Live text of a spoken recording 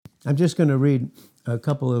I'm just going to read a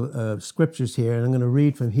couple of scriptures here, and I'm going to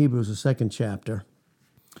read from Hebrews, the second chapter.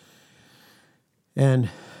 And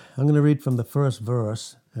I'm going to read from the first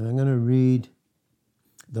verse, and I'm going to read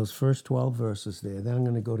those first 12 verses there. Then I'm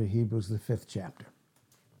going to go to Hebrews, the fifth chapter.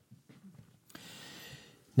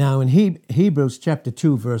 Now, in Hebrews chapter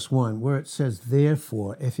 2, verse 1, where it says,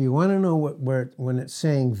 therefore, if you want to know when it's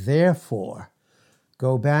saying therefore,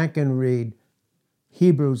 go back and read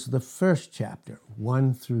Hebrews, the first chapter,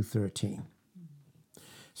 1 through 13.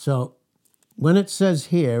 So when it says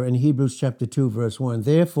here in Hebrews chapter 2, verse 1,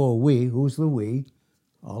 therefore we, who's the we?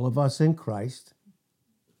 All of us in Christ,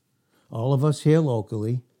 all of us here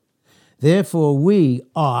locally, therefore we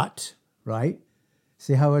ought, right?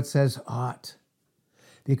 See how it says ought?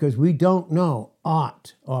 Because we don't know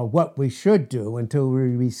ought or what we should do until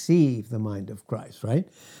we receive the mind of Christ, right?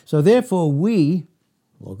 So therefore we,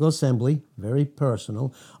 local assembly, very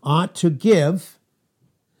personal, ought to give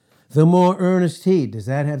the more earnest heed. Does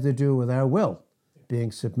that have to do with our will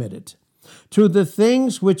being submitted to the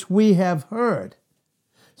things which we have heard?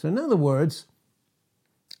 So in other words,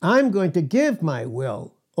 I'm going to give my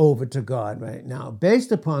will over to God right now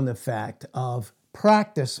based upon the fact of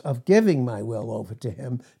practice of giving my will over to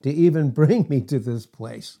him to even bring me to this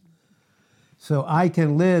place. So I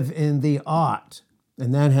can live in the ought,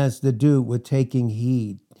 and that has to do with taking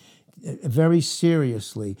heed very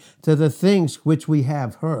seriously to the things which we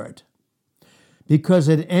have heard. Because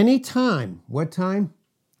at any time, what time?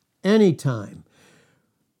 Any time.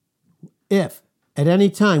 If at any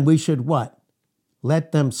time we should what?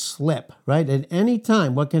 Let them slip, right? At any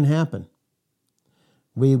time, what can happen?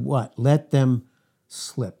 We what? Let them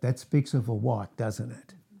slip. That speaks of a walk, doesn't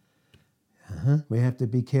it? We have to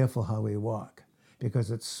be careful how we walk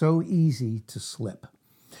because it's so easy to slip.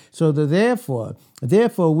 So therefore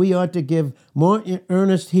we ought to give more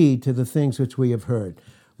earnest heed to the things which we have heard.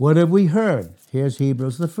 What have we heard? Here's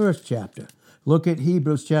Hebrews, the first chapter. Look at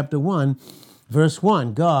Hebrews chapter 1, verse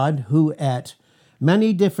 1. God, who at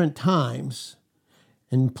many different times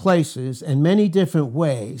and places and many different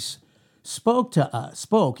ways spoke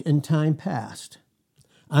in time past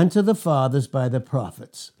unto the fathers by the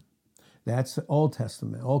prophets. That's the Old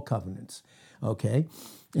Testament, Old Covenants, okay?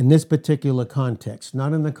 In this particular context,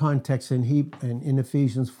 not in the context in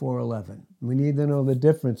Ephesians 4:11. We need to know the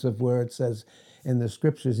difference of where it says in the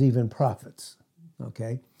scriptures, even prophets,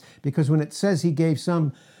 okay? Because when it says he gave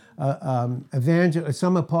some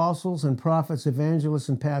apostles and prophets, evangelists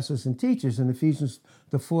and pastors and teachers in Ephesians,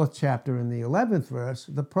 the 4th chapter and the 11th verse,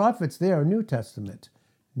 the prophets there are New Testament,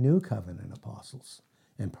 New Covenant apostles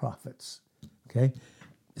and prophets, okay?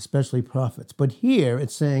 Especially prophets. But here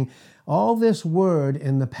it's saying all this word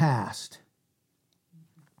in the past,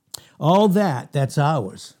 all that's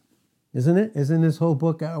ours, isn't it? Isn't this whole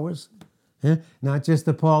book ours? Yeah? Not just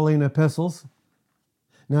the Pauline epistles,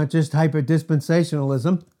 not just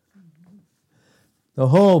hyper-dispensationalism, the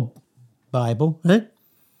whole Bible.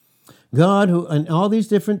 God, who in all these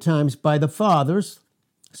different times, by the fathers,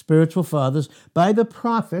 spiritual fathers, by the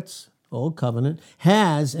prophets, Old Covenant,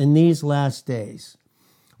 has in these last days.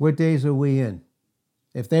 What days are we in?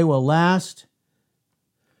 If they were last,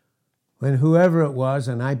 when whoever it was,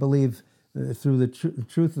 and I believe through the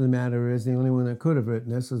truth of the matter is the only one that could have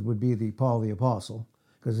written this would be Paul the Apostle,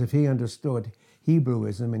 because if he understood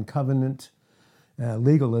Hebrewism and covenant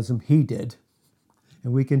legalism, he did.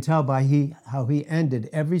 And we can tell by how he ended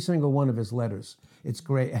every single one of his letters. It's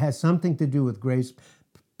great. It has something to do with grace,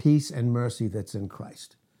 peace, and mercy that's in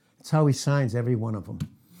Christ. It's how he signs every one of them.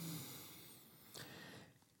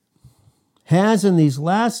 Has in these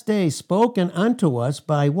last days spoken unto us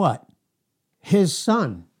by what? His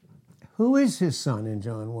Son. Who is his Son in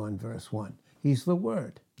John 1, verse 1? He's the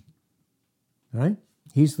Word. Right?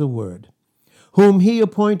 He's the Word. Whom he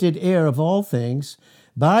appointed heir of all things,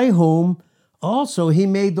 by whom also he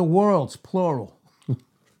made the worlds, plural.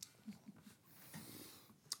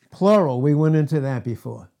 Plural, we went into that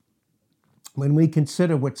before. When we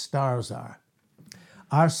consider what stars are.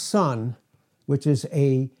 Our sun, which is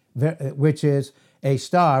a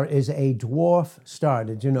star, is a dwarf star.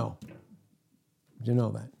 Did you know? Did you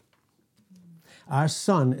know that? Our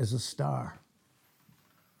sun is a star.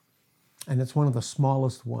 And it's one of the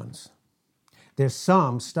smallest ones. There's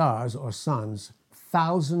some stars or suns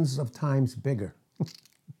thousands of times bigger.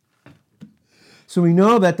 So we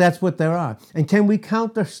know that that's what there are. And can we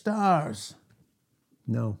count the stars?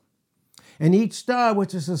 No. And each star,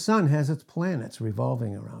 which is the sun, has its planets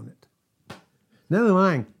revolving around it. Never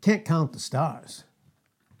mind, can't count the stars.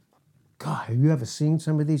 God, have you ever seen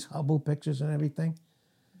some of these Hubble pictures and everything?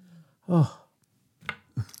 Oh.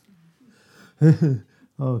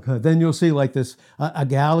 Oh, God. Then you'll see like this, a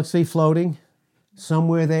galaxy floating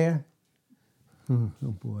somewhere there. Oh,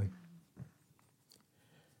 boy.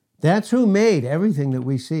 That's who made everything that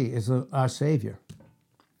we see, is our Savior.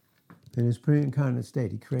 In his pre-incarnate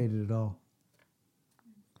state, he created it all.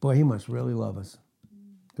 Boy, he must really love us.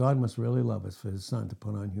 God must really love us for his Son to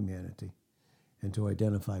put on humanity and to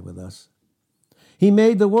identify with us. He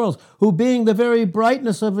made the worlds, who being the very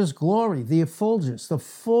brightness of his glory, the effulgence, the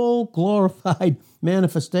full glorified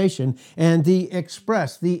manifestation, and the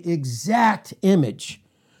express, the exact image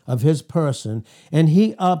of his person, and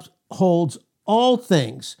he upholds all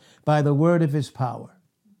things by the word of his power.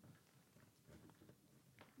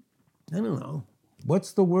 I don't know.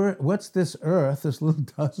 What's the word? What's this earth, this little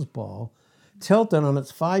dust ball, tilted on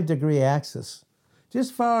its 5-degree axis,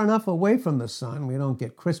 just far enough away from the sun we don't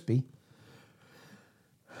get crispy,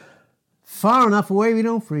 far enough away we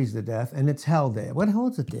don't freeze to death, and it's held there. What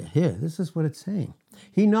holds it there? Here, this is what it's saying.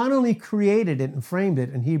 He not only created it and framed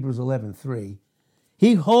it in Hebrews 11:3,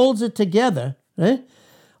 he holds it together,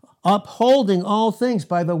 upholding all things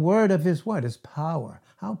by the word of his what? His power.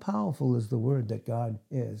 How powerful is the word that God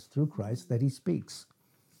is through Christ that he speaks?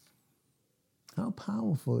 How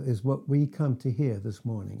powerful is what we come to hear this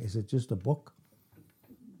morning? Is it just a book?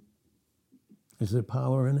 Is there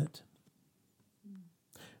power in it?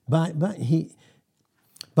 By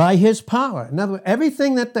his power. In other words,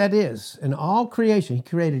 everything that is in all creation, he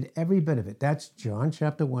created every bit of it. That's John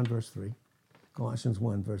chapter 1, verse 3, Colossians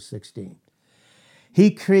 1, verse 16.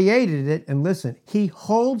 He created it, and listen, he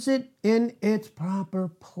holds it in its proper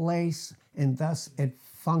place, and thus it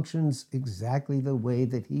functions exactly the way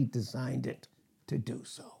that he designed it to do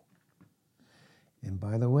so. And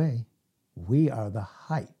by the way, we are the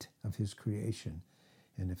height of his creation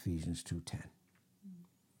in Ephesians 2:10.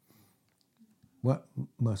 What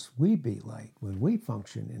must we be like when we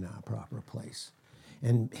function in our proper place?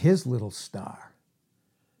 And his little star,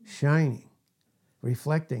 shining,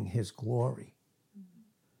 reflecting his glory.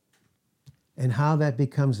 And how that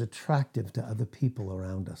becomes attractive to other people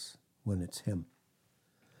around us when it's him.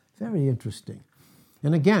 Very interesting.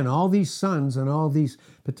 And again, all these suns and all these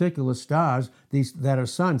particular stars, these that are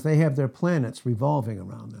suns, they have their planets revolving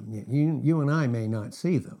around them. You and I may not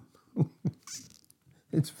see them.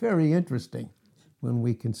 It's very interesting when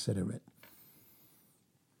we consider it.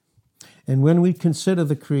 And when we consider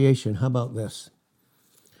the creation, how about this?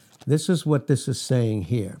 This is what this is saying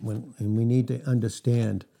here, and we need to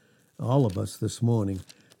understand, all of us this morning,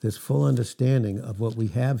 this full understanding of what we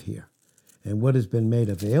have here and what has been made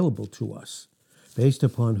available to us based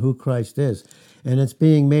upon who Christ is. And it's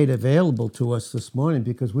being made available to us this morning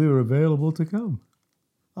because we were available to come.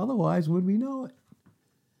 Otherwise, would we know it?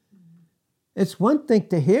 It's one thing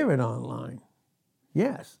to hear it online.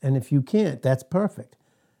 Yes, and if you can't, that's perfect.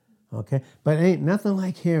 Okay? But it ain't nothing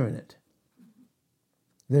like hearing it.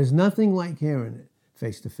 There's nothing like hearing it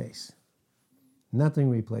face to face. Nothing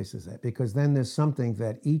replaces that, because then there's something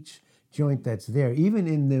that each joint that's there, even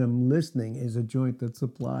in them listening, is a joint that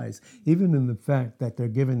supplies, even in the fact that they're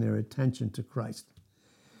giving their attention to Christ,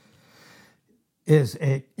 is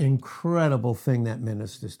an incredible thing that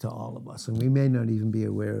ministers to all of us. And we may not even be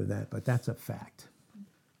aware of that, but that's a fact.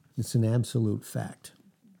 It's an absolute fact.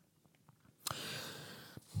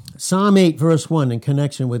 Psalm 8, verse 1, in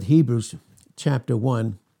connection with Hebrews chapter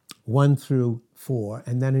 1, 1 through 4,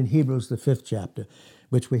 and then in Hebrews, the 5th chapter,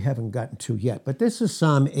 which we haven't gotten to yet. But this is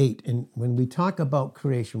Psalm 8, and when we talk about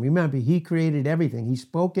creation, remember, he created everything. He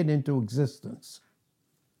spoke it into existence.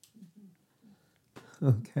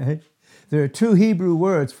 Okay? There are 2 Hebrew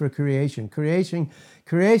words for creation. Creation,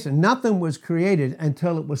 nothing was created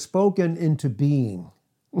until it was spoken into being.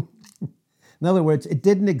 In other words, it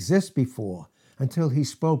didn't exist before until he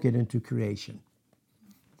spoke it into creation.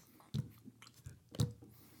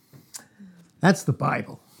 That's the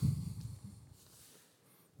Bible,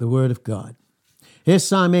 the Word of God. Here's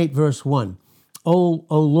Psalm 8, verse 1. O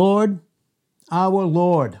Lord, our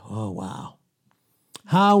Lord. Oh, wow.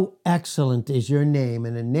 How excellent is your name.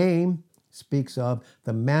 And a name speaks of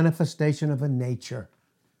the manifestation of a nature.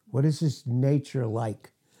 What is this nature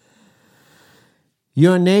like?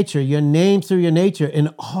 Your nature, your name through your nature in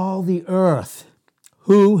all the earth.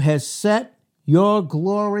 Who has set your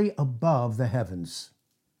glory above the heavens?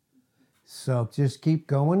 So just keep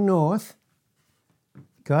going north.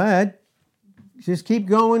 Go ahead. Just keep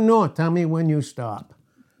going north. Tell me when you stop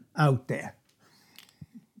out there.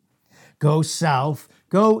 Go south,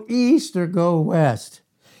 go east, or go west.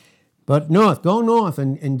 But north, go north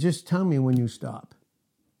and just tell me when you stop.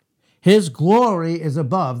 His glory is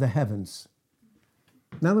above the heavens.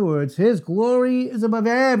 In other words, his glory is above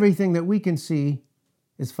everything that we can see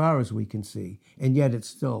as far as we can see, and yet it's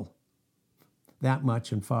still that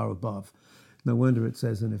much and far above. No wonder it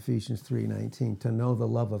says in Ephesians 3:19, to know the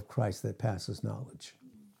love of Christ that passes knowledge.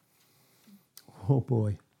 Oh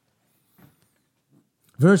boy.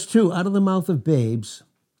 Verse 2, out of the mouth of babes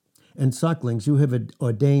and sucklings you have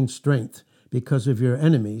ordained strength because of your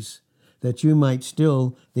enemies, that you might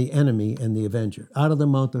still the enemy and the avenger. Out of the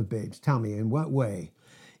mouth of babes. Tell me, in what way?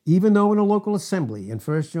 Even though in a local assembly, in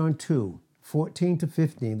 1 John 2:14 to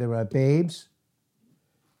 15, there are babes,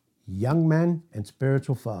 young men, and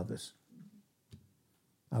spiritual fathers,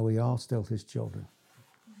 are we all still his children?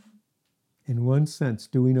 In one sense,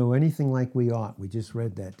 do we know anything like we ought? We just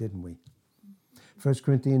read that, didn't we? 1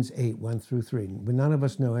 Corinthians 8:1-3. But none of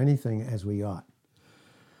us know anything as we ought.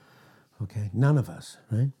 Okay, none of us,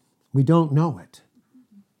 right? We don't know it,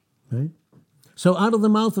 right? So out of the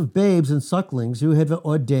mouth of babes and sucklings you have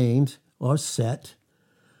ordained or set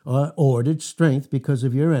or ordered strength because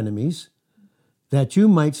of your enemies, that you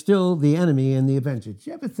might still the enemy and the avenger. Do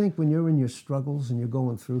you ever think when you're in your struggles and you're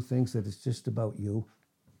going through things that it's just about you?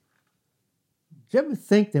 Do you ever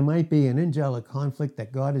think there might be an angelic conflict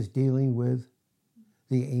that God is dealing with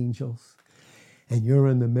the angels? And you're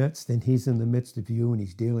in the midst, and he's in the midst of you, and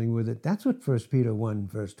he's dealing with it. That's what 1 Peter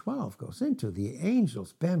 1:12 goes into. The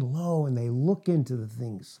angels bend low, and they look into the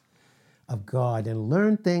things of God and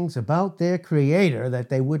learn things about their Creator that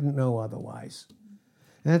they wouldn't know otherwise.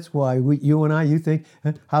 That's why you and I, you think,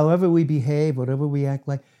 however we behave, whatever we act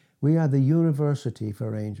like, we are the university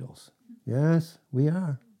for angels. Yes, we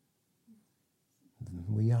are.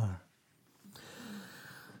 We are.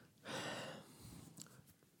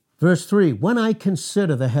 Verse 3, when I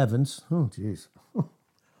consider the heavens, oh, geez.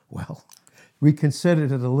 Well, we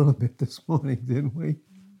considered it a little bit this morning, didn't we?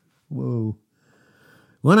 Whoa.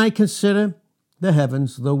 When I consider the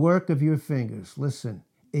heavens, the work of your fingers, listen,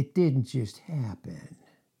 it didn't just happen.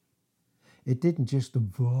 It didn't just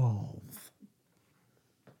evolve.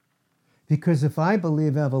 Because if I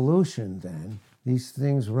believe evolution, then these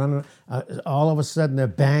things run, all of a sudden they're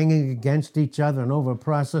banging against each other, and over a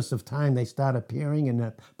process of time they start appearing in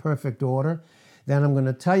that perfect order, then I'm going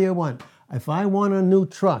to tell you what, if I want a new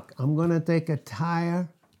truck, I'm going to take a tire,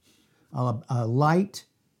 a light,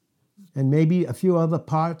 and maybe a few other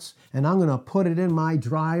parts, and I'm going to put it in my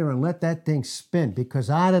dryer and let that thing spin, because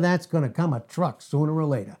out of that's going to come a truck sooner or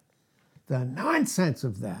later. The nonsense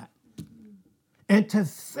of that. And to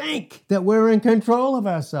think that we're in control of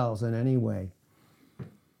ourselves in any way.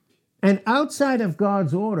 And outside of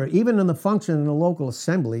God's order, even in the function in the local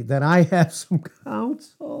assembly, that I have some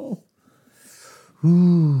counsel.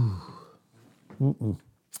 Not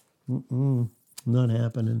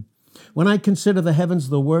happening. When I consider the heavens,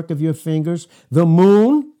 the work of your fingers, the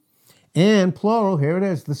moon, and plural, here it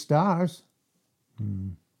is, the stars,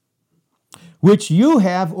 which you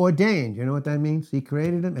have ordained. You know what that means? He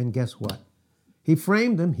created them, and guess what? He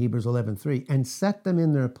framed them, Hebrews 11:3, and set them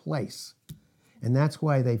in their place. And that's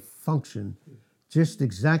why they function just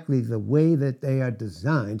exactly the way that they are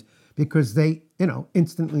designed, because they,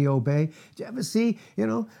 instantly obey. Did you ever see,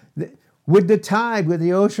 would the tide, would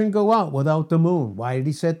the ocean go out without the moon? Why did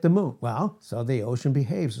he set the moon? Well, so the ocean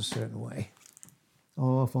behaves a certain way.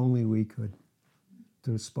 Oh, if only we could,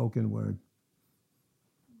 through spoken word.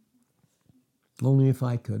 Only if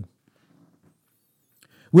I could.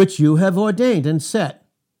 Which you have ordained and set.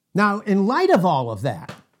 Now, in light of all of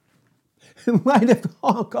that, in light of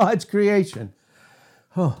all God's creation,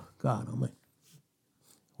 oh, God Almighty,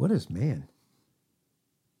 what is man?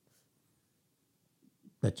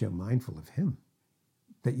 That you're mindful of him,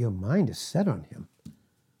 that your mind is set on him.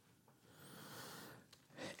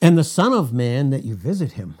 And the Son of Man, that you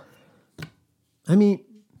visit him. I mean,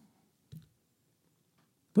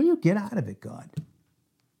 what do you get out of it, God?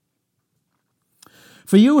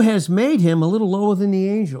 For you has made him a little lower than the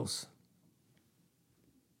angels.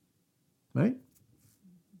 Right?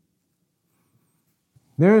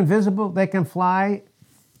 They're invisible. They can fly.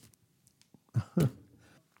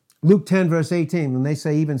 Luke 10, verse 18, when they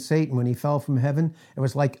say even Satan, when he fell from heaven, it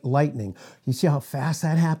was like lightning. You see how fast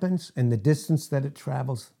that happens and the distance that it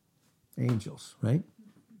travels? Angels, right?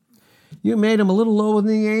 You made him a little lower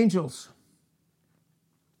than the angels.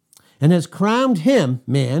 And has crowned him,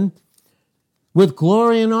 man, with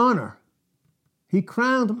glory and honor. He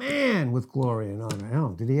crowned man with glory and honor. Oh,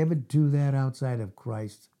 did he ever do that outside of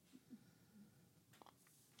Christ?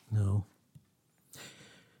 No.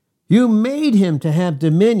 You made him to have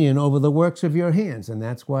dominion over the works of your hands, and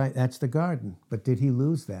that's the garden. But did he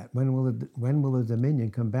lose that? When will the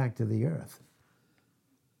dominion come back to the earth?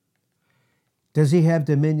 Does he have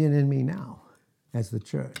dominion in me now as the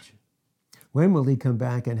church? When will he come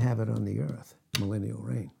back and have it on the earth? millennial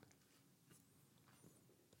reign.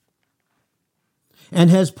 And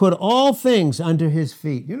has put all things under his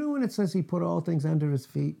feet. You know when it says he put all things under his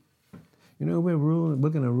feet? You know, we're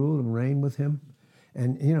going to rule and reign with him.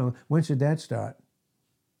 And, you know, when should that start?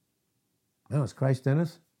 Now, is Christ in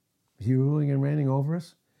us? Is he ruling and reigning over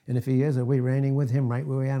us? And if he is, are we reigning with him right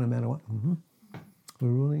where we are no matter what? Mm-hmm. We're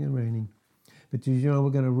ruling and reigning. But did you know we're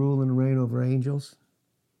going to rule and reign over angels?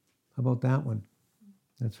 How about that one?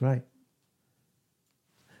 That's right.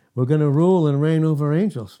 We're going to rule and reign over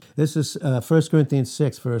angels. This is 1 Corinthians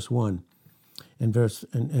 6, verse 1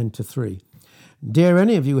 and to 3. Dare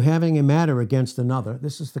any of you, having a matter against another,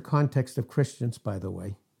 this is the context of Christians, by the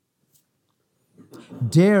way.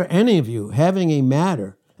 Dare any of you, having a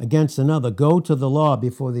matter against another, go to the law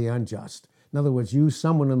before the unjust. In other words, use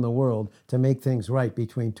someone in the world to make things right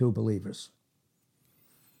between two believers.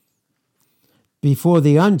 Before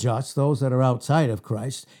the unjust, those that are outside of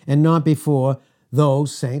Christ, and not before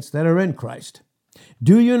those saints that are in Christ.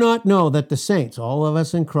 Do you not know that the saints, all of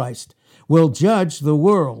us in Christ, will judge the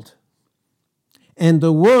world? And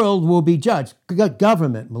the world will be judged.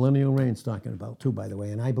 Government, millennial reign's talking about too, by the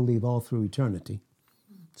way, and I believe all through eternity,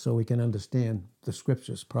 so we can understand the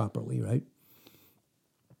scriptures properly, right?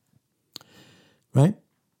 Right?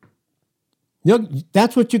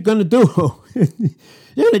 That's what you're going to do.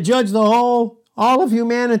 You're going to judge all of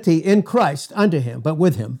humanity in Christ, under him, but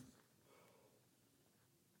with him.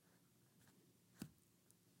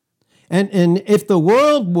 And if the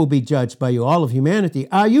world will be judged by you, all of humanity,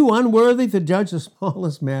 are you unworthy to judge the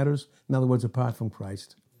smallest matters? In other words, apart from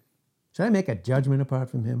Christ. Should I make a judgment apart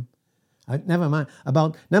from him? Never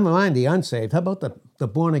mind the unsaved. How about the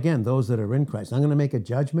born again, those that are in Christ? I'm going to make a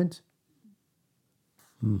judgment?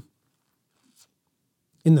 In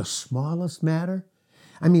the smallest matter?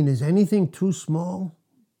 I mean, is anything too small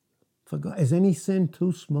for God? Is any sin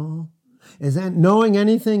too small? Is that knowing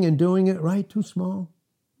anything and doing it right too small?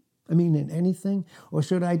 I mean, in anything? Or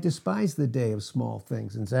should I despise the day of small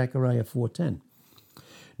things? In Zechariah 4:10.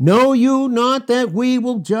 Know you not that we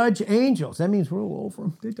will judge angels? That means rule over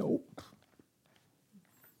them. They don't.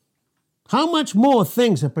 How much more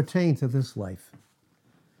things that pertain to this life?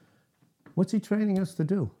 What's he training us to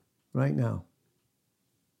do right now?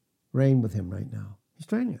 Reign with him right now. He's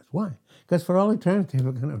training us. Why? Because for all eternity,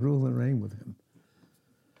 we're going to rule and reign with him.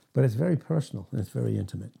 But it's very personal and it's very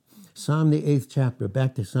intimate. Psalm, the 8th chapter,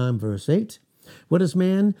 back to Psalm verse 8. What is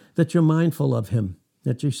man that you're mindful of him,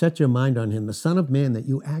 that you set your mind on him, the Son of Man, that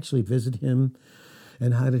you actually visit him?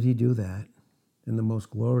 And how did he do that? In the most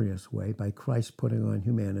glorious way, by Christ putting on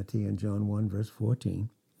humanity in John 1, verse 14.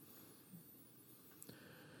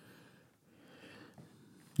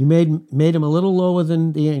 You made him a little lower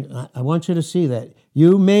than the angels. I want you to see that.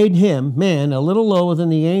 You made him, man, a little lower than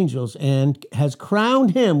the angels and has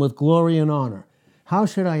crowned him with glory and honor. How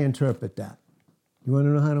should I interpret that? You want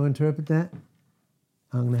to know how to interpret that?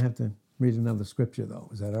 I'm going to have to read another scripture, though.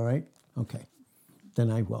 Is that all right? Okay. Then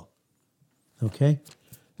I will. Okay?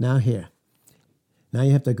 Now here. Now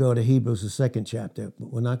you have to go to Hebrews, the 2nd chapter.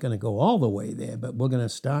 We're not going to go all the way there, but we're going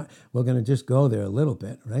to just go there a little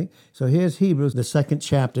bit, right? So here's Hebrews, the 2nd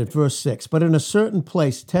chapter, verse 6. But in a certain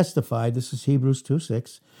place testified, this is Hebrews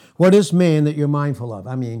 2:6, what is man that you're mindful of?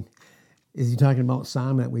 I mean, is he talking about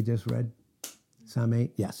Psalm that we just read? Psalm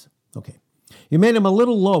 8? Yes. Okay. You made him a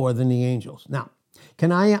little lower than the angels. Now,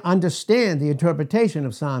 can I understand the interpretation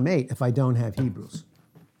of Psalm 8 if I don't have Hebrews?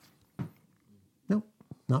 No,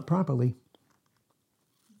 not properly.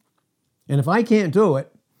 And if I can't do it,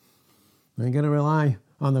 I'm going to rely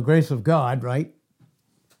on the grace of God, right?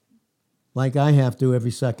 Like I have to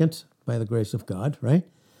every second by the grace of God, right?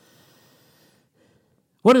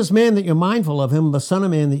 What is man that you're mindful of him, the Son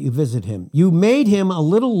of Man that you visit him? You made him a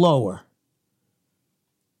little lower.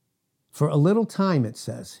 For a little time, it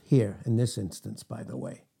says here in this instance, by the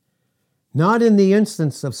way. Not in the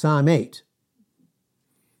instance of Psalm 8.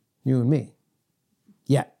 You and me.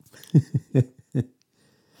 Yet.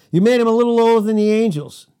 You made him a little lower than the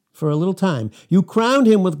angels for a little time. You crowned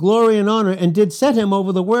him with glory and honor and did set him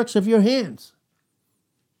over the works of your hands.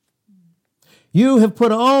 You have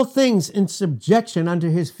put all things in subjection under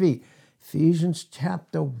his feet. Ephesians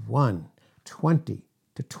chapter 1, 20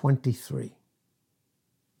 to 23.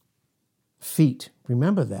 Feet,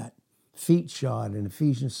 remember that. Feet shod in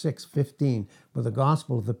Ephesians 6, 15 with the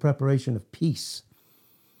gospel of the preparation of peace.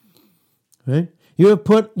 Right? You have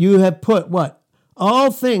put what?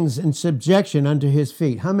 All things in subjection under his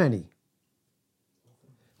feet. How many?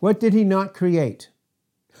 What did he not create?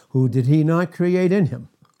 Who did he not create in him?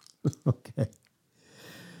 Okay.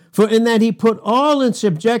 For in that he put all in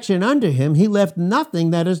subjection under him, he left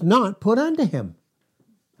nothing that is not put under him.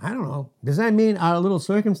 I don't know. Does that mean our little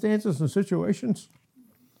circumstances and situations?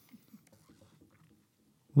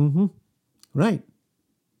 Right.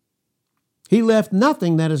 He left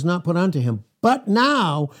nothing that is not put unto him. But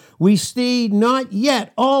now we see not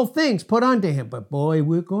yet all things put unto him. But boy,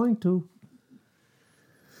 we're going to.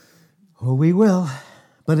 Oh, we will.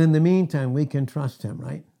 But in the meantime, we can trust him,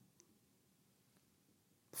 right?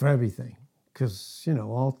 For everything. Because,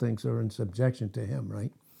 all things are in subjection to him,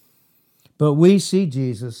 right? But we see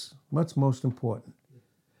Jesus. What's most important?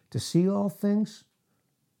 To see all things?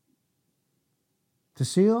 To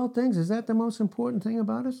see all things? Is that the most important thing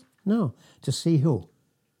about us? No. To see who?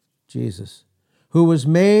 Jesus. Who was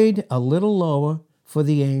made a little lower for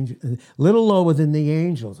the angel, little lower than the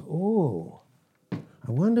angels. Oh,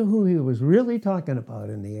 I wonder who he was really talking about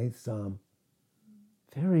in the 8th Psalm.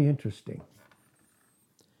 Very interesting.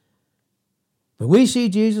 But we see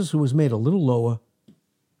Jesus who was made a little lower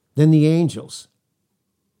than the angels.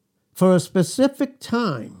 For a specific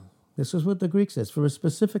time, this is what the Greek says, for a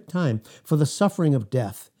specific time, for the suffering of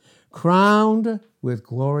death, crowned with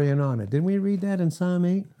glory and honor. Didn't we read that in Psalm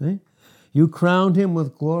 8? Right? You crowned him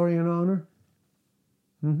with glory and honor.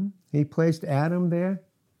 He placed Adam there.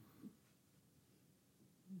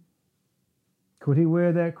 Could he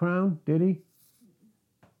wear that crown? Did he?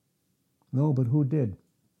 No, but who did?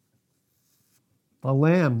 A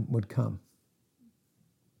lamb would come.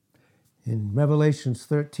 In Revelations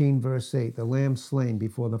 13, verse 8, the lamb slain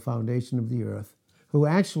before the foundation of the earth, who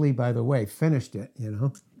actually, by the way, finished it,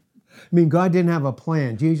 I mean, God didn't have a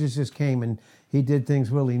plan. Jesus just came and he did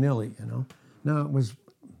things willy-nilly, No, it was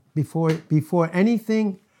before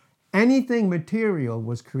anything material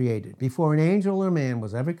was created, before an angel or man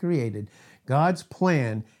was ever created, God's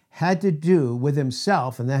plan had to do with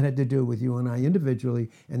himself, and that had to do with you and I individually,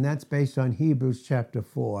 and that's based on Hebrews chapter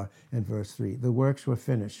 4 and verse 3. The works were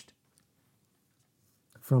finished.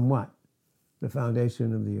 From what? The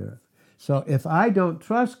foundation of the earth. So if I don't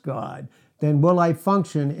trust God, then will I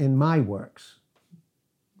function in my works?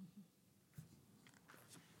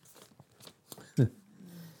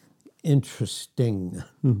 Interesting.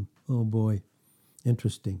 Oh boy.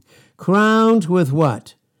 Interesting. Crowned with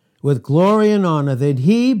what? With glory and honor, that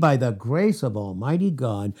he, by the grace of Almighty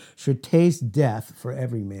God, should taste death for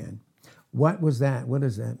every man. What was that? What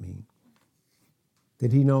does that mean?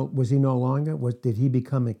 Did he know? Was he no longer? Did he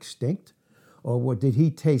become extinct? Or did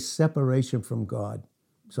he taste separation from God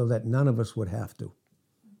so that none of us would have to?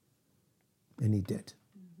 And he did.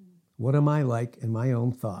 What am I like in my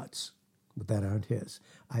own thoughts that aren't his?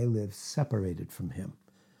 I live separated from him.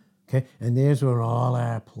 Okay? And there's where all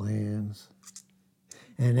our plans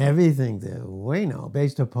and everything that we know,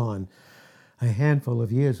 based upon a handful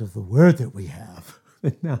of years of the word that we have,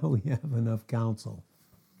 and now we have enough counsel.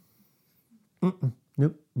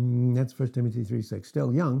 Nope. That's 1 Timothy 3:6.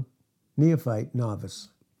 Still young, neophyte, novice.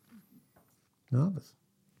 Novice.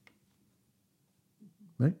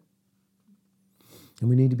 Right? And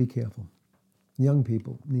we need to be careful. Young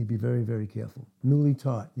people need to be very, very careful. Newly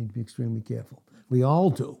taught need to be extremely careful. We all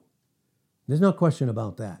do. There's no question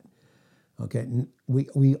about that. Okay,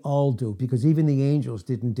 we all do, because even the angels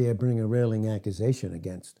didn't dare bring a railing accusation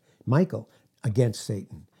against Michael, against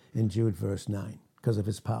Satan in Jude verse 9, because of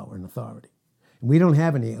his power and authority. And we don't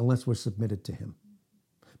have any unless we're submitted to him.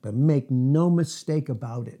 But make no mistake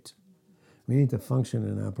about it. We need to function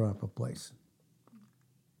in our proper place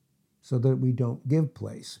so that we don't give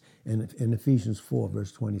place in Ephesians 4,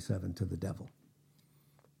 verse 27, to the devil.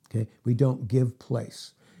 Okay, we don't give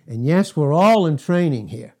place. And yes, we're all in training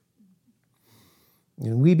here.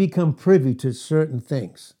 And we become privy to certain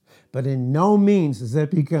things. But in no means does that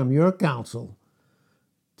become your counsel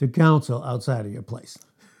to counsel outside of your place.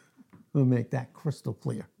 We'll make that crystal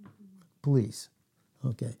clear. Please.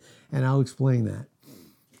 Okay. And I'll explain that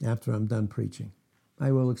after I'm done preaching.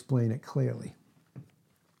 I will explain it clearly.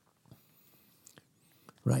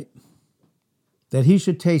 Right. That he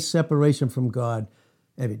should taste separation from God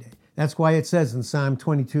every day. That's why it says in Psalm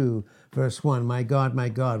 22, verse 1, my God,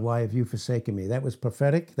 why have you forsaken me? That was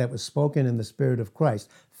prophetic. That was spoken in the Spirit of Christ.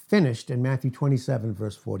 Finished in Matthew 27,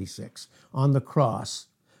 verse 46. On the cross,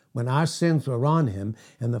 when our sins were on him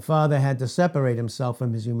and the Father had to separate himself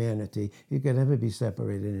from his humanity. He could never be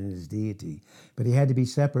separated in his deity. But he had to be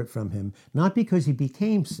separate from him, not because he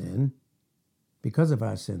became sin, because of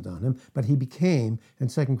our sins on him, but he became, in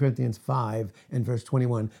 2 Corinthians 5 and verse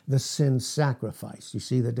 21, the sin sacrifice. You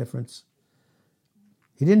see the difference?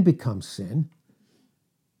 He didn't become sin.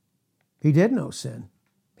 He did no sin.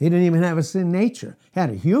 He didn't even have a sin nature. He had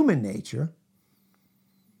a human nature.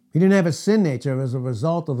 He didn't have a sin nature as a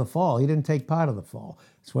result of the fall. He didn't take part of the fall.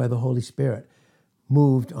 That's why the Holy Spirit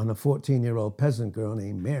moved on a 14-year-old peasant girl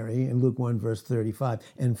named Mary in Luke 1, verse 35,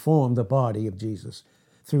 and formed the body of Jesus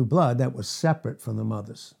through blood that was separate from the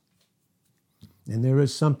mother's. And there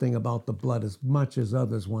is something about the blood, as much as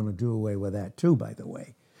others want to do away with that too, by the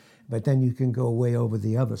way. But then you can go way over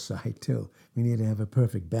the other side too. We need to have a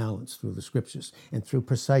perfect balance through the scriptures and through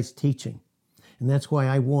precise teaching. And that's why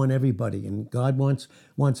I warn everybody, and God wants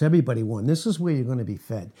everybody warned. This is where you're going to be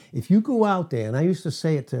fed. If you go out there, and I used to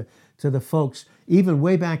say it to the folks, even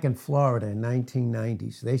way back in Florida in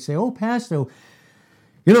 1990s, they say, oh, Pastor,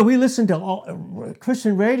 we listen to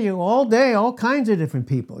Christian radio all day, all kinds of different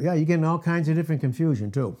people. Yeah, you're getting all kinds of different confusion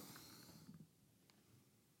too.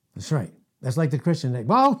 That's right. That's like the Christian thing.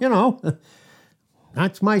 Well,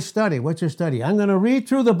 that's my study. What's your study? I'm going to read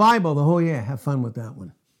through the Bible the whole year. Have fun with that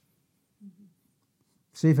one.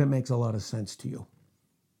 See if it makes a lot of sense to you.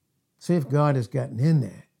 See if God has gotten in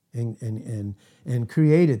there and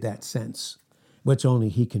created that sense, which only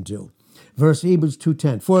he can do. Verse Hebrews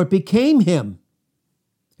 2:10, for it became him.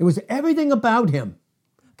 It was everything about him.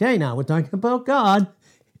 Okay, now we're talking about God,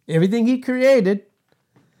 everything he created.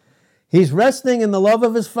 He's resting in the love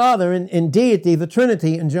of his Father in deity, the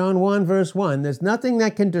Trinity, in John 1, verse 1. There's nothing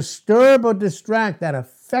that can disturb or distract that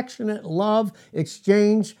affectionate love,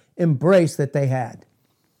 exchange, embrace that they had.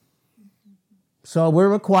 So we're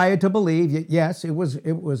required to believe, yes, it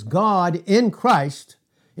was God in Christ,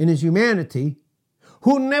 in his humanity,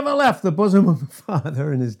 who never left the bosom of the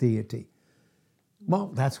Father in his deity. Well,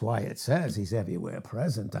 that's why it says he's everywhere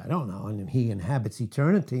present. I don't know. And he inhabits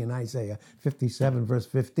eternity in Isaiah 57, verse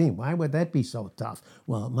 15. Why would that be so tough?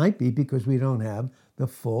 Well, it might be because we don't have the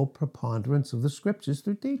full preponderance of the scriptures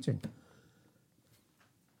through teaching.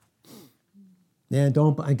 And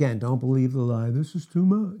don't believe the lie. This is too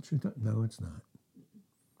much. No, it's not.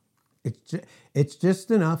 It's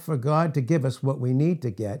just enough for God to give us what we need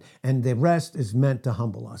to get, and the rest is meant to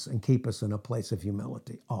humble us and keep us in a place of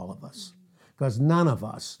humility, all of us. Because none of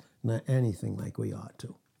us know anything like we ought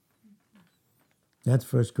to.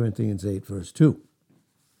 That's 1 Corinthians 8, verse 2.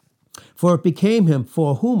 For it became him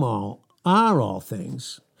for whom are all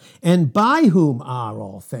things, and by whom are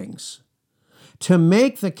all things, to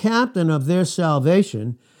make the captain of their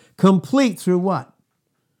salvation complete through what?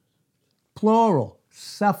 Plural.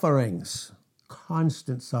 Sufferings,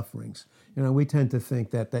 constant sufferings. We tend to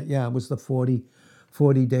think that it was the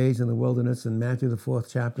 40 days in the wilderness in Matthew, the 4th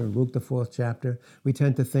chapter, and Luke, the 4th chapter. We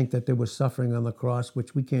tend to think that there was suffering on the cross,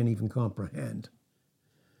 which we can't even comprehend.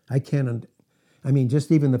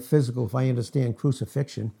 Just even the physical, if I understand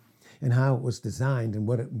crucifixion and how it was designed and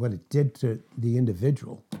what it did to the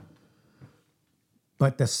individual.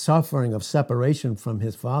 But the suffering of separation from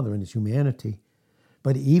his Father and his humanity,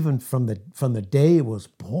 but even from the day he was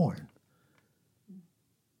born,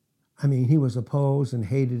 he was opposed and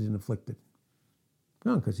hated and afflicted.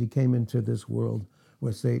 No, because he came into this world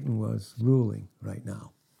where Satan was ruling right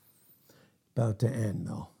now. About to end,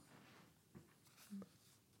 though.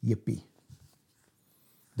 Yippee.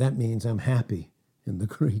 That means I'm happy in the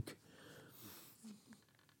Greek.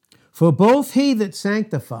 For both he that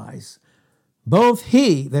sanctifies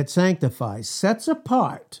sets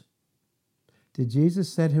apart. Did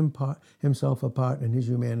Jesus set himself apart in his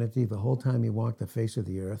humanity the whole time he walked the face of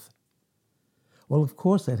the earth? Well, of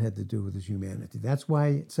course that had to do with his humanity. That's why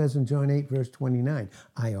it says in John 8, verse 29,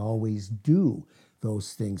 I always do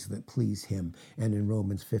those things that please him. And in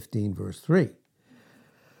Romans 15, verse 3.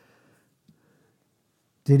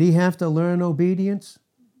 Did he have to learn obedience?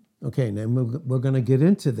 Okay, now we're going to get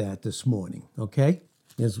into that this morning, okay?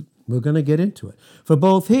 We're going to get into it. For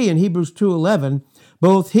both he, in Hebrews 2:11,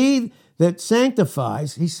 both he that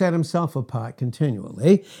sanctifies, he set himself apart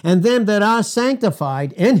continually, and them that are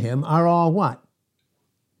sanctified in him are all what?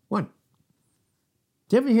 One.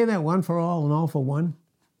 Did you ever hear that one for all and all for one?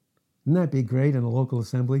 Wouldn't that be great in a local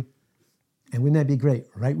assembly? And wouldn't that be great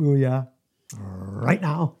right where we are, right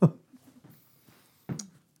now?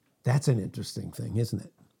 That's an interesting thing, isn't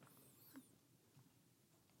it?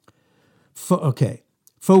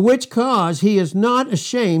 For which cause he is not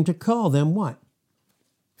ashamed to call them what?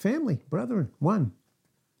 Family, brethren, one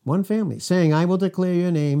family, saying, I will declare your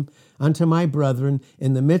name unto my brethren.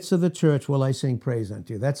 In the midst of the church will I sing praise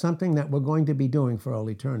unto you. That's something that we're going to be doing for all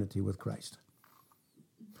eternity with Christ.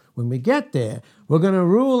 When we get there, we're going to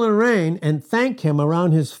rule and reign and thank him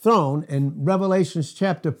around his throne in Revelations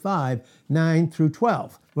chapter 5, 9 through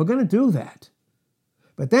 12. We're going to do that.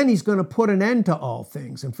 But then he's going to put an end to all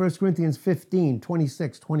things in 1 Corinthians 15,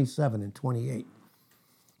 26, 27, and 28.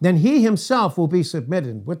 Then he himself will be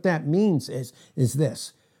submitted. What that means is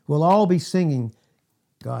this. We'll all be singing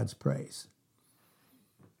God's praise.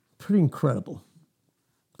 Pretty incredible.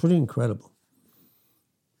 Pretty incredible.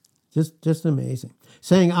 Just amazing.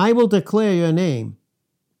 Saying, I will declare your name,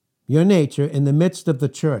 your nature, in the midst of the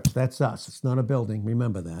church. That's us. It's not a building.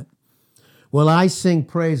 Remember that. Will I sing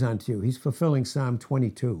praise unto you? He's fulfilling Psalm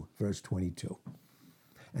 22, verse 22.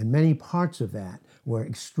 And many parts of that were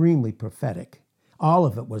extremely prophetic. All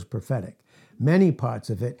of it was prophetic. Many parts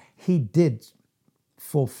of it he did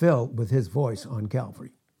fulfill with his voice on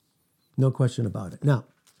Calvary. No question about it. Now,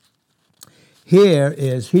 here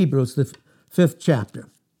is Hebrews, the 5th chapter.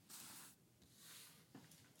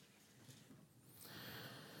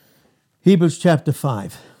 Hebrews chapter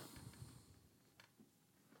 5.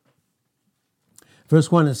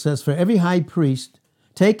 Verse 1, it says, for every high priest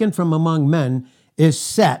taken from among men is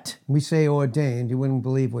set. We say ordained. You wouldn't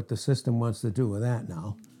believe what the system wants to do with that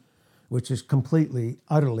now, which is completely,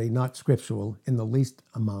 utterly not scriptural in the least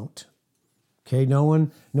amount. Okay, no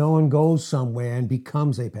one goes somewhere and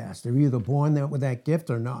becomes a pastor. You're either born there with that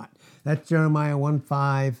gift or not. That's Jeremiah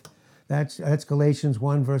 1:5. That's Galatians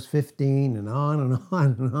 1, verse 15, and on and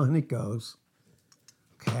on and on it goes.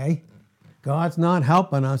 Okay? God's not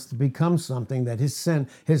helping us to become something that his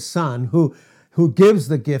son, who gives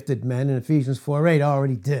the gifted men in Ephesians 4:8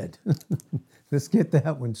 already did. Let's get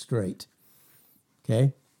that one straight.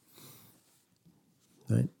 Okay?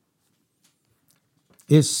 Right?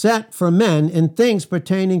 Is set for men in things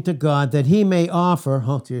pertaining to God, that he may offer,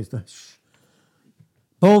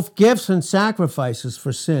 both gifts and sacrifices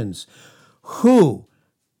for sins. Who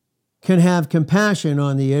can have compassion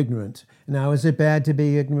on the ignorant? Now, is it bad to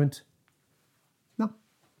be ignorant? No.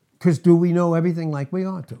 Because do we know everything like we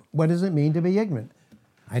ought to? What does it mean to be ignorant?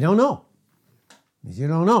 I don't know. If you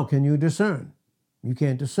don't know, can you discern? You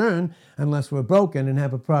can't discern unless we're broken and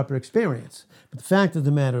have a proper experience. But the fact of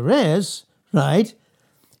the matter is, right,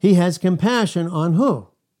 he has compassion on who?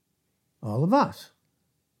 All of us.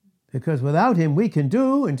 Because without him we can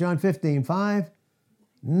do, in John 15:5,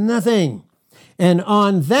 nothing. And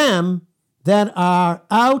on them that are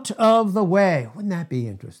out of the way. Wouldn't that be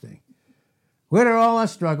interesting? Where do all our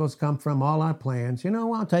struggles come from, all our plans? You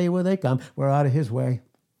know, I'll tell you where they come. We're out of his way.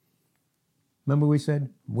 Remember we said,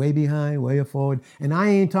 way behind, way forward. And I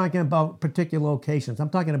ain't talking about particular locations. I'm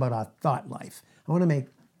talking about our thought life. I want to make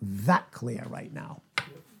that clear right now.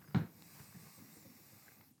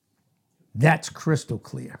 That's crystal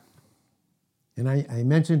clear. And I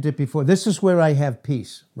mentioned it before. This is where I have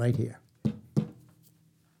peace, right here.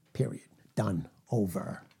 Period. Done.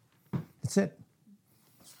 Over. That's it.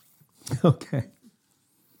 Okay.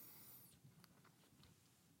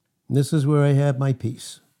 This is where I have my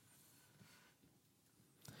peace.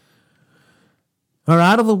 Are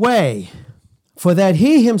out of the way, for that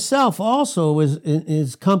he himself also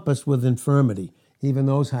is compassed with infirmity, even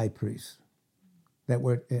those high priests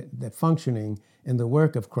that functioning in the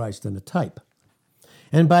work of Christ in the type.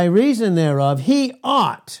 And by reason thereof, he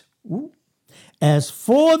ought, as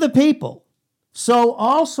for the people, so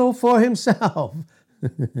also for himself,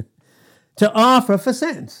 to offer for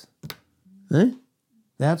sins.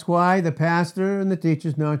 That's why the pastor and the teacher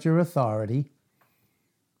is not your authority.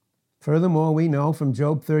 Furthermore, we know from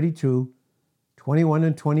Job 32, 21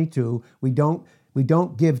 and 22, we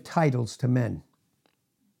don't give titles to men.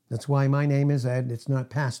 That's why my name is Ed. It's not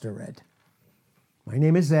Pastor Ed. My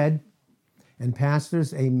name is Ed, and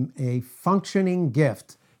pastor's a functioning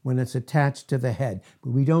gift when it's attached to the head.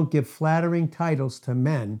 But we don't give flattering titles to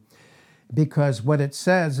men, because what it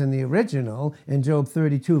says in the original, in Job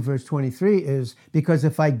 32, verse 23, is, because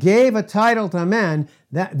if I gave a title to men,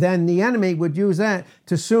 then the enemy would use that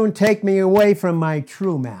to soon take me away from my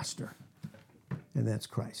true master. And that's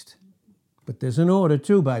Christ. But there's an order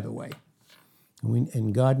too, by the way.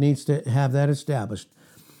 And God needs to have that established.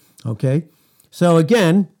 Okay? So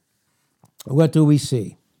again, what do we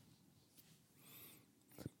see?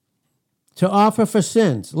 To offer for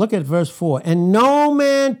sins. Look at verse 4. And no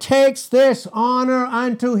man takes this honor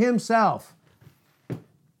unto himself.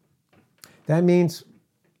 That means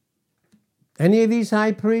any of these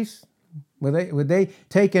high priests, would they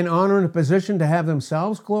take an honor and a position to have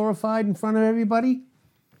themselves glorified in front of everybody?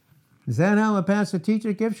 Is that how a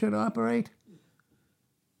pastor-teacher gift should operate?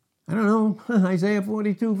 I don't know. Isaiah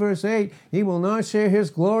 42, verse 8, he will not share his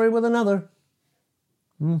glory with another.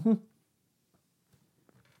 And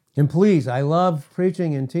please, I love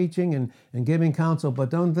preaching and teaching and giving counsel, but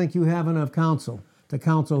don't think you have enough counsel to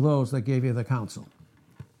counsel those that gave you the counsel.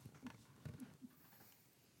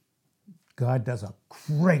 God does a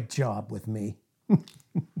great job with me.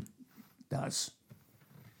 Does.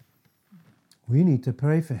 We need to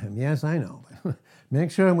pray for him. Yes, I know. Make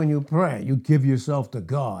sure when you pray, you give yourself to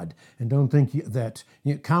God, and don't think that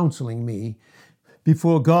you're counseling me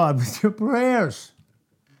before God with your prayers.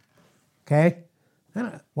 Okay?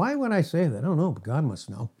 Why would I say that? I don't know, but God must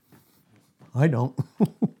know. I don't.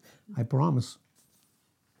 I promise.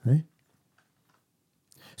 Right?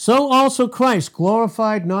 So also Christ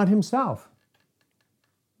glorified not himself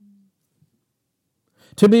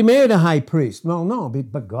to be made a high priest. Well, no,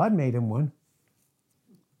 but God made him one.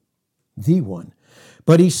 The one.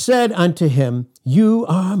 But he said unto him, you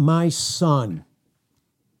are my son.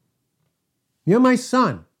 You're my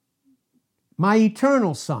son. My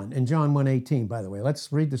eternal son. In John 1:18, by the way.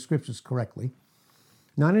 Let's read the scriptures correctly.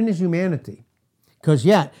 Not in his humanity. Because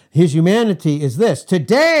yet, his humanity is this.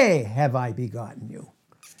 Today have I begotten you.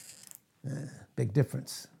 Big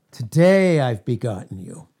difference. Today I've begotten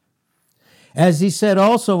you. As he said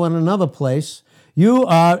also in another place, you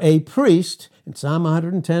are a priest. In Psalm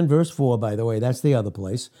 110, verse 4, by the way, that's the other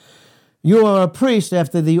place. You are a priest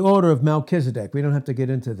after the order of Melchizedek. We don't have to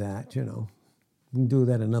get into that, We can do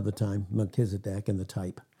that another time, Melchizedek and the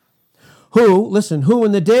type. Who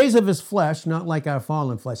in the days of his flesh, not like our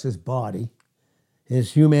fallen flesh, his body,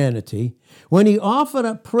 his humanity, when he offered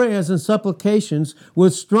up prayers and supplications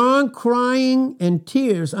with strong crying and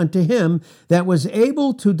tears unto him that was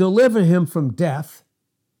able to deliver him from death.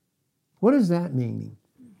 What does that mean?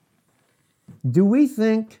 Do we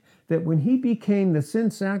think that when he became the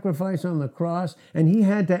sin sacrifice on the cross and he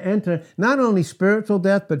had to enter not only spiritual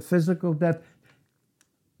death but physical death,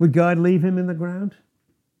 would God leave him in the ground?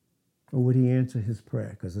 Or would he answer his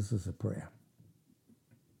prayer? Because this is a prayer.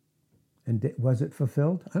 And was it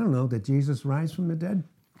fulfilled? I don't know. Did Jesus rise from the dead?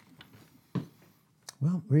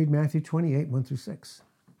 Well, read Matthew 28, 1 through 6.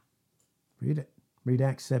 Read it. Read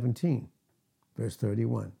Acts 17, verse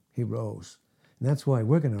 31. He rose. And that's why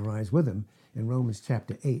we're going to rise with him in Romans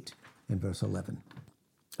chapter 8 and verse 11.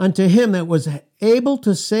 Unto him that was able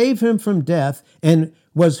to save him from death and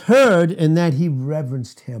was heard in that he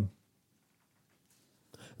reverenced him.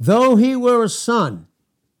 Though he were a son.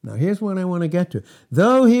 Now here's what I want to get to.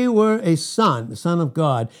 Though he were a son, the Son of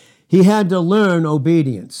God, he had to learn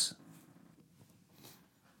obedience.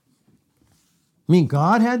 I mean,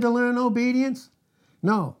 God had to learn obedience?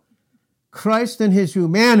 No. Christ in his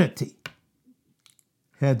humanity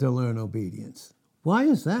had to learn obedience. Why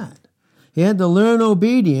is that? He had to learn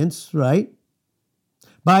obedience, right,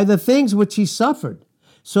 by the things which he suffered,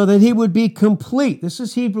 so that he would be complete. This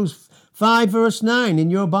is Hebrews 5, verse 9 in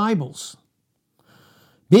your Bibles.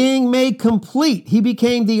 Being made complete, he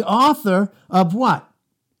became the author of what?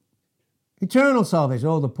 Eternal salvation.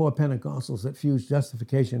 Oh, the poor Pentecostals that fuse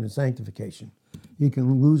justification and sanctification. You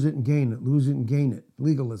can lose it and gain it, lose it and gain it.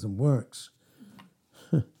 Legalism works.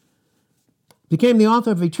 Became the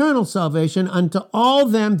author of eternal salvation unto all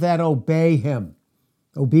them that obey him.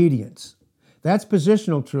 Obedience. That's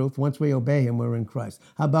positional truth. Once we obey him, we're in Christ.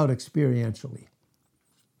 How about experientially?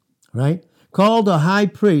 Right? Called a high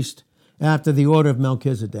priest after the order of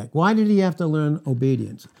Melchizedek. Why did he have to learn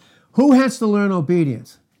obedience? Who has to learn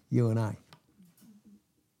obedience? You and I.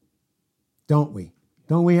 Don't we?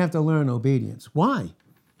 Don't we have to learn obedience? Why?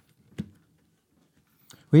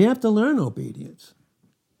 We have to learn obedience.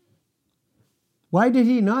 Why did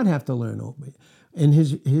he not have to learn obedience? In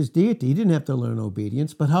his deity, he didn't have to learn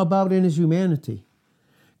obedience, but how about in his humanity?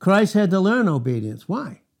 Christ had to learn obedience.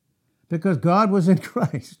 Why? Because God was in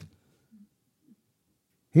Christ.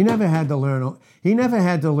 He never had to learn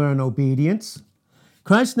obedience.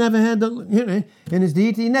 Christ never had to, in his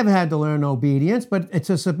deity, he never had to learn obedience, but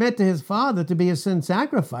to submit to his Father to be a sin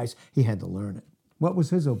sacrifice, he had to learn it. What was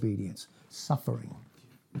his obedience? Suffering.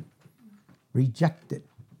 Rejected.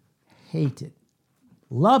 Hated.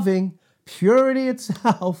 Loving. Purity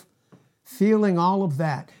itself. Feeling all of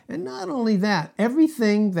that. And not only that,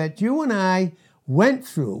 everything that you and I went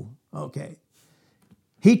through,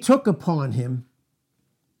 he took upon him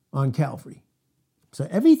on Calvary. So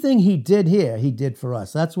everything he did here, he did for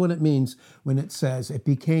us. That's what it means when it says it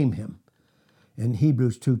became him in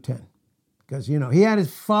Hebrews 2:10. Because, he had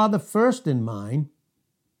his Father first in mind.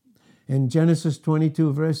 In Genesis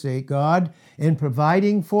 22, verse 8, God, in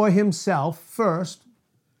providing for himself first,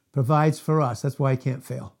 provides for us. That's why he can't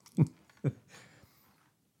fail.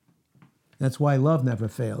 That's why love never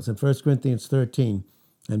fails. In 1 Corinthians 13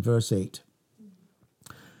 and verse 8.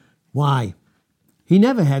 Why? He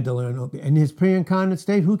never had to learn. In his pre-incarnate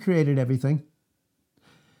state, who created everything?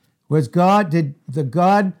 Was God, did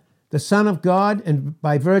the Son of God, and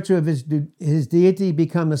by virtue of his deity,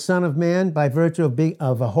 become the Son of Man by virtue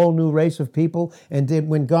of a whole new race of people? And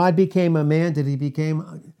when God became a man, did he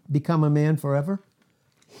become a man forever?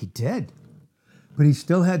 He did. But he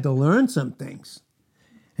still had to learn some things.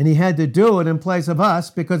 And he had to do it in place of us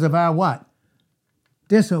because of our what?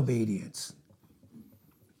 Disobedience.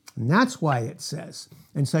 And that's why it says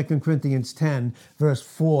in 2 Corinthians 10, verse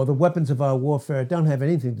 4, the weapons of our warfare don't have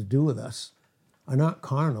anything to do with us, are not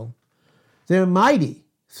carnal. They're mighty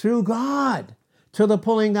through God to the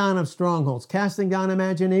pulling down of strongholds, casting down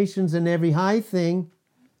imaginations and every high thing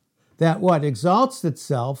that what? Exalts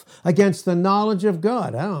itself against the knowledge of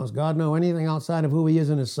God. I don't know, does God know anything outside of who he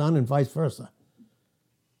is in his son and vice versa?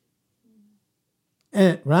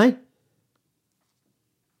 Right?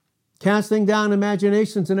 Casting down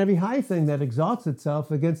imaginations and every high thing that exalts itself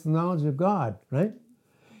against the knowledge of God, right?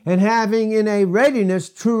 And having in a readiness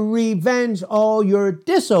to revenge all your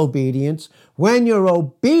disobedience when your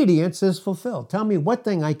obedience is fulfilled. Tell me what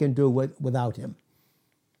thing I can do without him.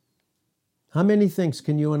 How many things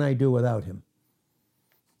can you and I do without him?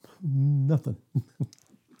 Nothing.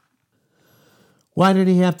 Why did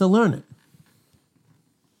he have to learn it?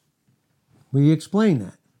 We explain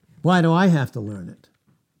that. Why do I have to learn it?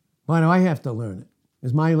 Why do I have to learn it?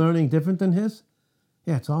 Is my learning different than his?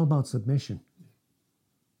 Yeah, it's all about submission.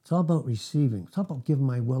 It's all about receiving. It's all about giving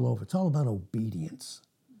my will over. It's all about obedience.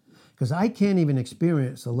 Because I can't even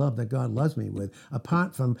experience the love that God loves me with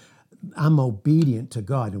apart from I'm obedient to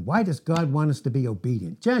God. And why does God want us to be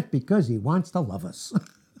obedient? Just because he wants to love us.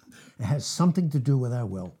 It has something to do with our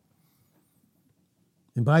will.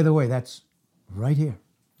 And by the way, that's right here.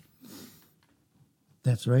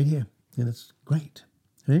 That's right here. And it's great.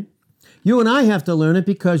 Okay? You and I have to learn it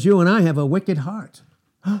because you and I have a wicked heart.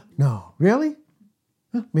 No, really?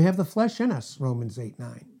 We have the flesh in us, Romans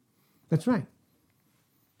 8:9. That's right.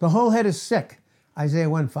 The whole head is sick, Isaiah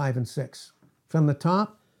 1, 5, and 6. From the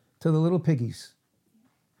top to the little piggies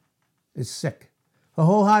is sick. The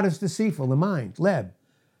whole heart is deceitful, the mind, leb,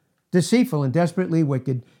 deceitful and desperately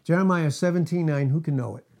wicked. Jeremiah 17:9, who can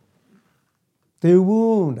know it? The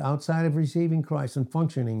wound outside of receiving Christ and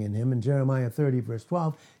functioning in him in Jeremiah 30, verse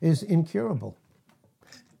 12, is incurable.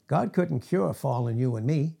 God couldn't cure fallen you and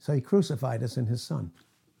me, so he crucified us in his son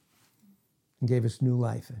and gave us new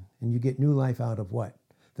life. And you get new life out of what?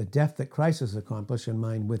 The death that Christ has accomplished and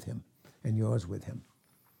mine with him and yours with him.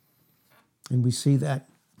 And we see that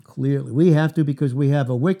clearly. We have to because we have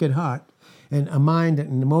a wicked heart and a mind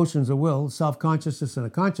and emotions, a will, self-consciousness and a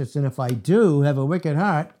conscience. And if I do have a wicked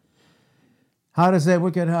heart, how does that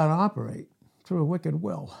wicked heart operate? Through a wicked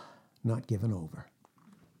will, not given over.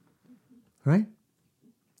 Right?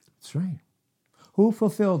 That's right. Who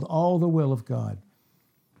fulfilled all the will of God?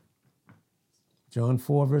 John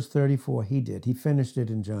 4, verse 34, he did. He finished it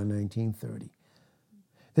in John 19:30.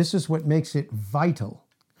 This is what makes it vital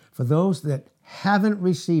for those that haven't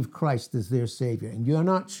received Christ as their Savior, and you're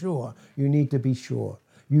not sure, you need to be sure.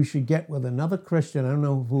 You should get with another Christian. I don't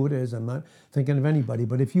know who it is. I'm not thinking of anybody.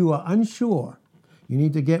 But if you are unsure, you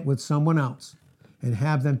need to get with someone else and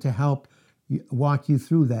have them to help walk you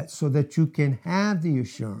through that so that you can have the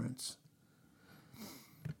assurance,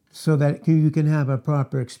 so that you can have a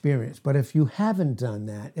proper experience. But if you haven't done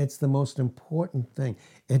that, it's the most important thing.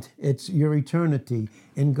 It's your eternity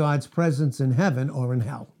in God's presence in heaven or in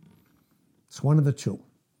hell. It's one of the two.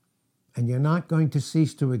 And you're not going to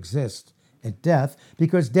cease to exist at death,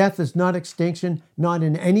 because death is not extinction. Not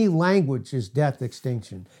in any language is death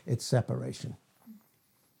extinction. It's separation.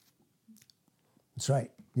 That's right.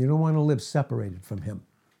 You don't want to live separated from him.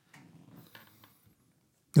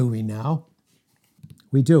 Do we now?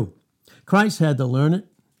 We do. Christ had to learn it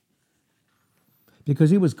because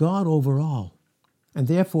he was God over all. And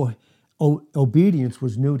therefore, obedience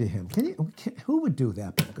was new to him. Who would do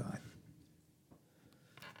that but God?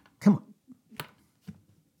 Come on.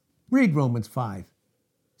 Read Romans 5,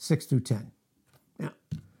 6 through 10. Now,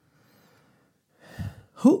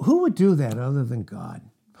 who would do that other than God?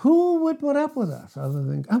 Who would put up with us other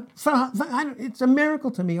than God? It's a miracle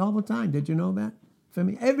to me all the time. Did you know that? For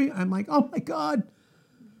me, I'm like, oh my God.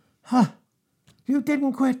 You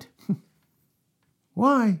didn't quit.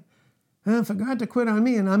 Why? For God to quit on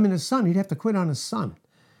me and I'm in his son, he'd have to quit on his son.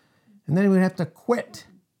 And then he would have to quit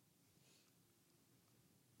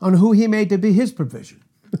on who he made to be his provision.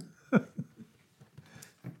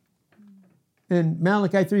 In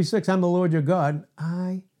Malachi 3:6, I'm the Lord your God.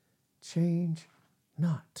 I change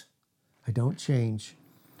not. I don't change.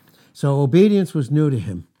 So obedience was new to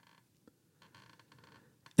him.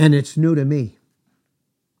 And it's new to me.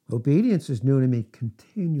 Obedience is new to me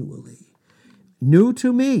continually. New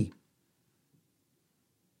to me.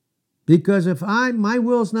 Because if my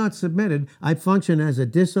will's not submitted, I function as a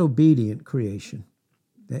disobedient creation.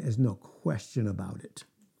 There is no question about it.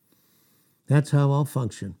 That's how I'll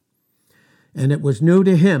function. And it was new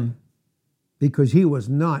to him because he was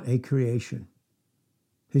not a creation.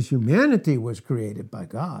 His humanity was created by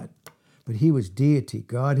God, but he was deity,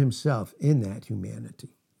 God himself in that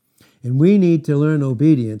humanity. And we need to learn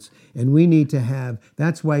obedience, and we need to have,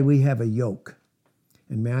 that's why we have a yoke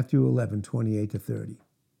in Matthew 11:28-30.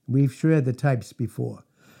 We've shared the types before.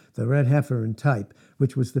 The red heifer in type,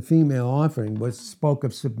 which was the female offering, spoke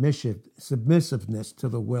of submissiveness to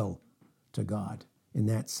the will to God in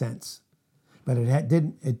that sense. But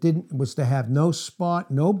it was to have no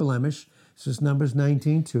spot, no blemish. This is Numbers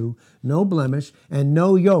 19:2. No blemish, and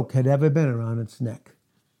no yoke had ever been around its neck.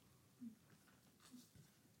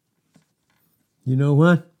 You know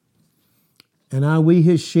what? And are we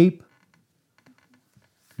his sheep?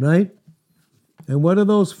 Right? And what are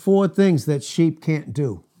those 4 things that sheep can't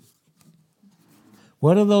do?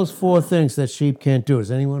 What are those 4 things that sheep can't do? Does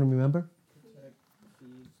anyone remember? Protect,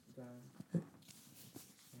 feed, guard.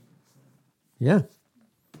 Yeah.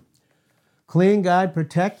 Clean, guard,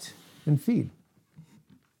 protect, and feed.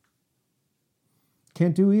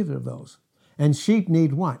 Can't do either of those. And sheep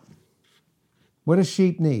need what? What do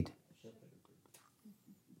sheep need?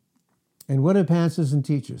 And what are pastors and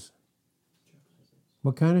teachers?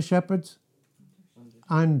 What kind of shepherds?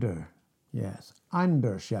 Under. Yes,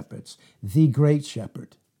 under shepherds. The great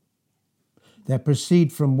shepherd. That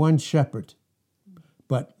proceed from one shepherd.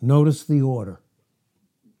 But notice the order.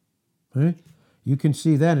 Right? You can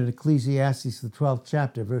see that in Ecclesiastes, the 12th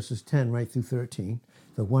chapter, verses 10 right through 13.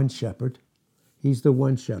 The one shepherd. He's the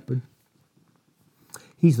one shepherd.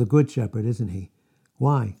 He's the good shepherd, isn't he?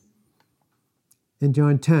 Why? In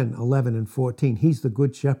John 10, 11, and 14, he's the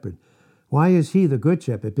good shepherd. Why is he the good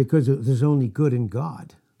shepherd? Because there's only good in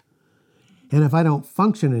God. And if I don't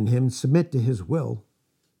function in him, submit to his will,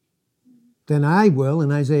 then I will,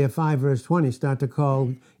 in Isaiah 5, verse 20, start to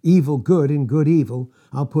call evil good and good evil.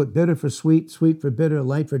 I'll put bitter for sweet, sweet for bitter,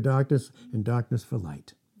 light for darkness, and darkness for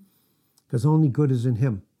light. Because only good is in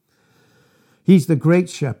him. He's the great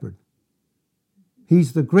shepherd.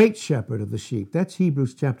 He's the great shepherd of the sheep. That's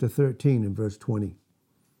Hebrews chapter 13 and verse 20.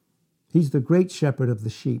 He's the great shepherd of the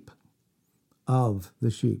sheep. Of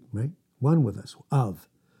the sheep, right? One with us, of.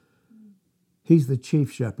 He's the chief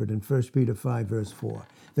shepherd in 1 Peter 5, verse 4.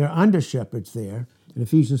 There are under shepherds there in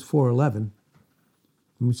Ephesians 4:11.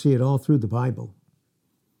 We see it all through the Bible.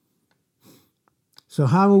 So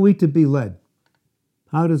how are we to be led?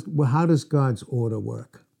 How does God's order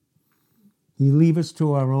work? He leave us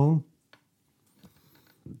to our own?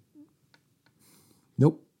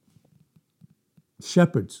 Nope.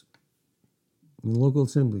 Shepherds in the local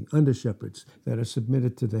assembly, under shepherds that are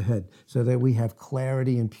submitted to the head so that we have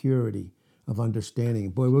clarity and purity of understanding.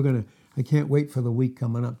 Boy, I can't wait for the week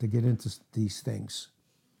coming up to get into these things.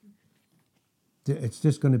 It's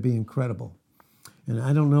just going to be incredible. And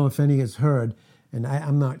I don't know if any has heard, and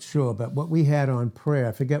I'm not sure, but what we had on prayer,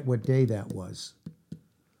 I forget what day that was,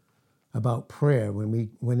 about prayer when we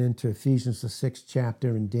went into Ephesians the 6th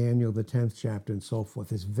chapter and Daniel the 10th chapter and so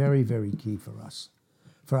forth is very, very key for us,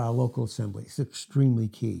 for our local assembly. It's extremely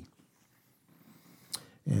key.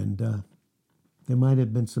 And there might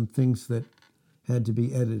have been some things that had to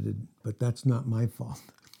be edited, but that's not my fault.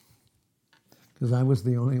 Because I was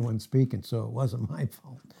the only one speaking, so it wasn't my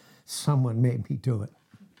fault. Someone made me do it.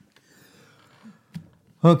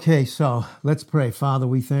 Okay, so let's pray. Father,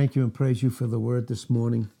 we thank you and praise you for the word this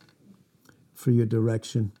morning, for your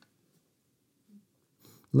direction.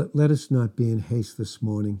 Let us not be in haste this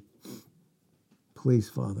morning. Please,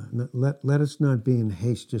 Father, let us not be in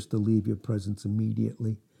haste just to leave your presence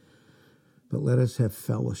immediately, but let us have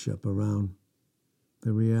fellowship around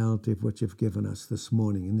the reality of what you've given us this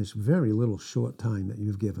morning in this very little short time that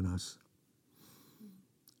you've given us.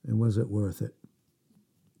 And was it worth it?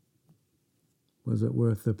 Was it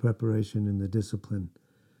worth the preparation and the discipline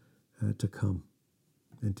to come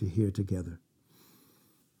and to hear together?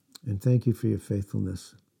 And thank you for your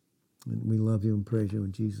faithfulness. And we love you and praise you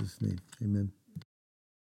in Jesus' name. Amen.